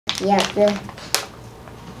Yeah,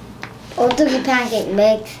 all to the pancake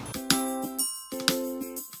mix.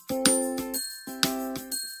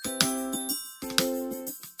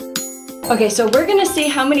 Okay, so we're gonna see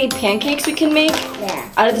how many pancakes we can make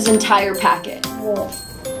out of this entire packet. Whoa.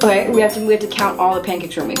 Okay, we have to count all the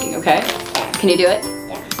pancakes we're making, okay? Yeah. Can you do it?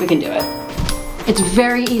 Yeah. We can do it. It's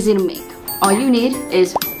very easy to make. All you need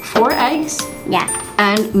is 4 eggs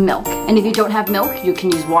and milk. And if you don't have milk, you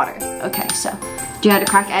can use water. Okay, so do you know how to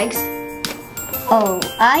crack eggs? Oh,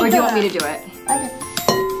 Or do you want me to do it?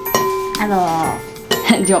 I don't know.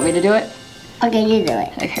 Do you want me to do it? Okay, you do it.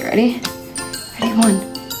 Okay, ready? Ready, 1,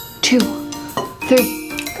 2, 3.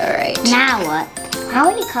 All right. Now what? How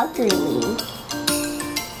many cups do we need?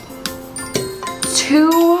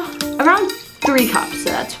 Around 3 cups. So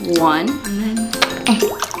that's 1. And then,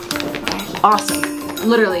 awesome.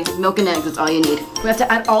 Literally, milk and eggs, that's all you need. We have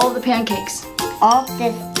to add all of the pancakes. All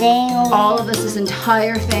this thing over All of this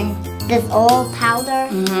entire thing. This old powder?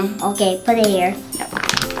 Mm-hmm. Okay, put it here. Yep.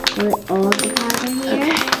 Put all the powder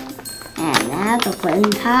here. And now the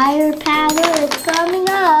entire powder is coming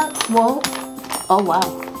up. Whoa. Oh, wow.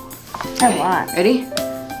 A lot. Ready?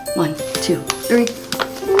 1, 2, 3.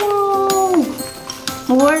 Whoa.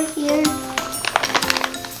 More here.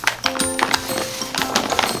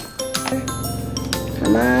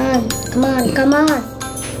 Come on, come on, come on.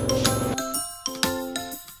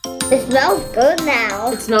 It smells good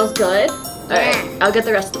now. It smells good? All right, I'll get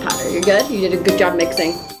the rest of the powder. You're good? You did a good job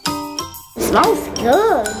mixing. It smells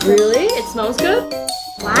good. Really? It smells good?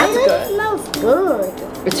 Why That's does good. it smell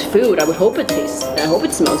good? It's food. I would hope it tastes. I hope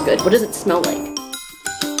it smells good. What does it smell like?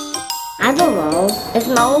 I don't know. It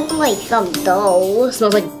smells like some dough. It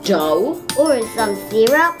smells like dough. Or some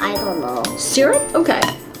syrup. I don't know. Syrup? Okay.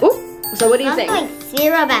 Ooh. So what do you think? Like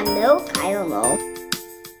syrup and milk. I don't know.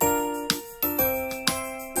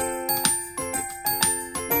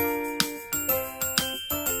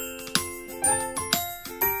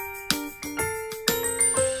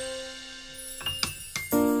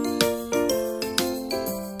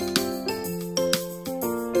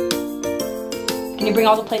 Can you bring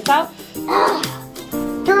all the plates out?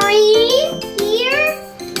 3 here.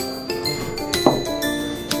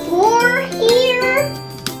 4 here.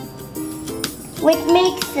 Which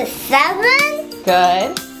makes the 7.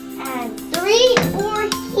 Good. And 3 more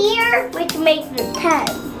here, which makes the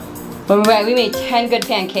 10. Right, we made 10 good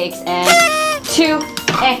pancakes and 2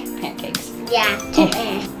 pancakes. Yeah, 2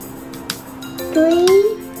 3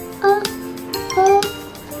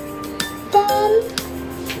 done.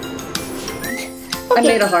 I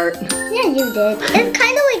made a heart. Yeah, you did. It's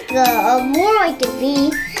kind of like more like a V,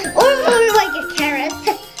 or more like a carrot.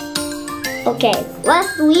 Okay,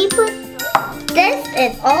 let's we put this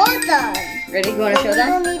is all done. Ready? You want to show We them?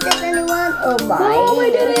 don't need this anyone. Oh my! Oh, I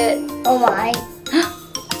did it! Oh my!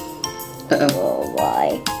 Uh-oh. Oh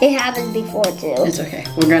my! It happened before too. It's okay.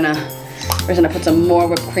 We're gonna put some more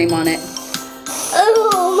whipped cream on it.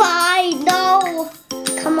 Oh my! No!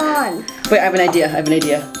 Come on! Wait, I have an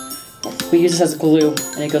idea. We use this as glue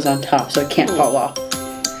and it goes on top so it can't fall off.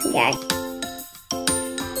 Yeah.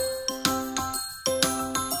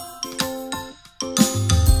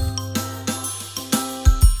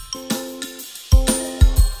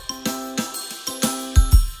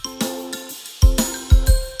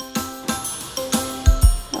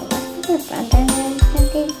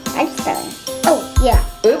 Oh, yeah.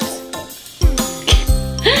 Oops.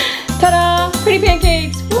 Ta-da! Pretty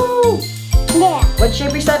pancakes! Woo! Yeah. What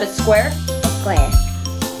shape you said? A square? Square.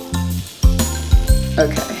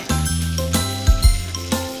 Okay.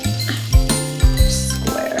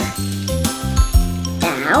 Square.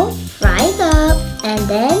 Now, fry it up and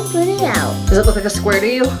then put it out. Does it look like a square to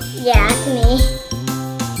you? Yeah, to me.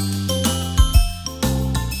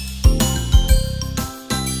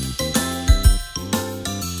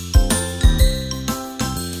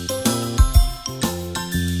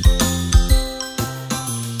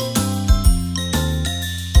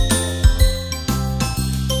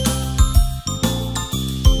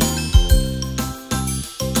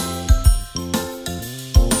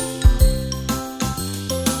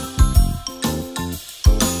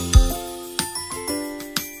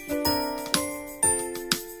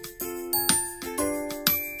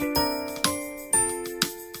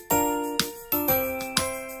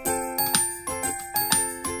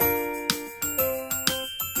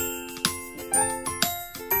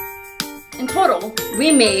 In total,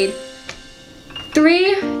 we made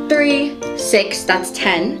 3, 3, 6, that's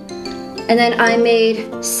 10. And then I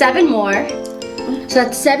made 7 more, so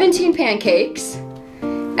that's 17 pancakes.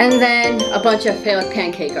 And then a bunch of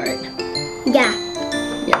pancake art. Yeah.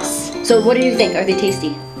 Yes. So what do you think? Are they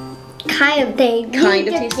tasty? kind of thing. Kind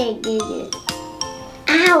of tasty.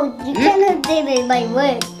 Ow, you kind of did it my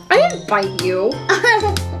lip. I didn't bite you.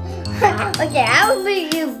 Okay, I'll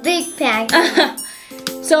make you big pancake.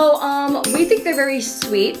 So, we think they're very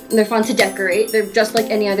sweet. They're fun to decorate. They're just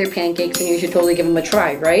like any other pancakes, and you should totally give them a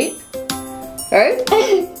try, right? Right?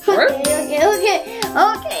 Okay.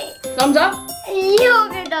 Thumbs up? You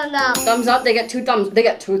get thumbs up. Thumbs up. They get two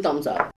thumbs up.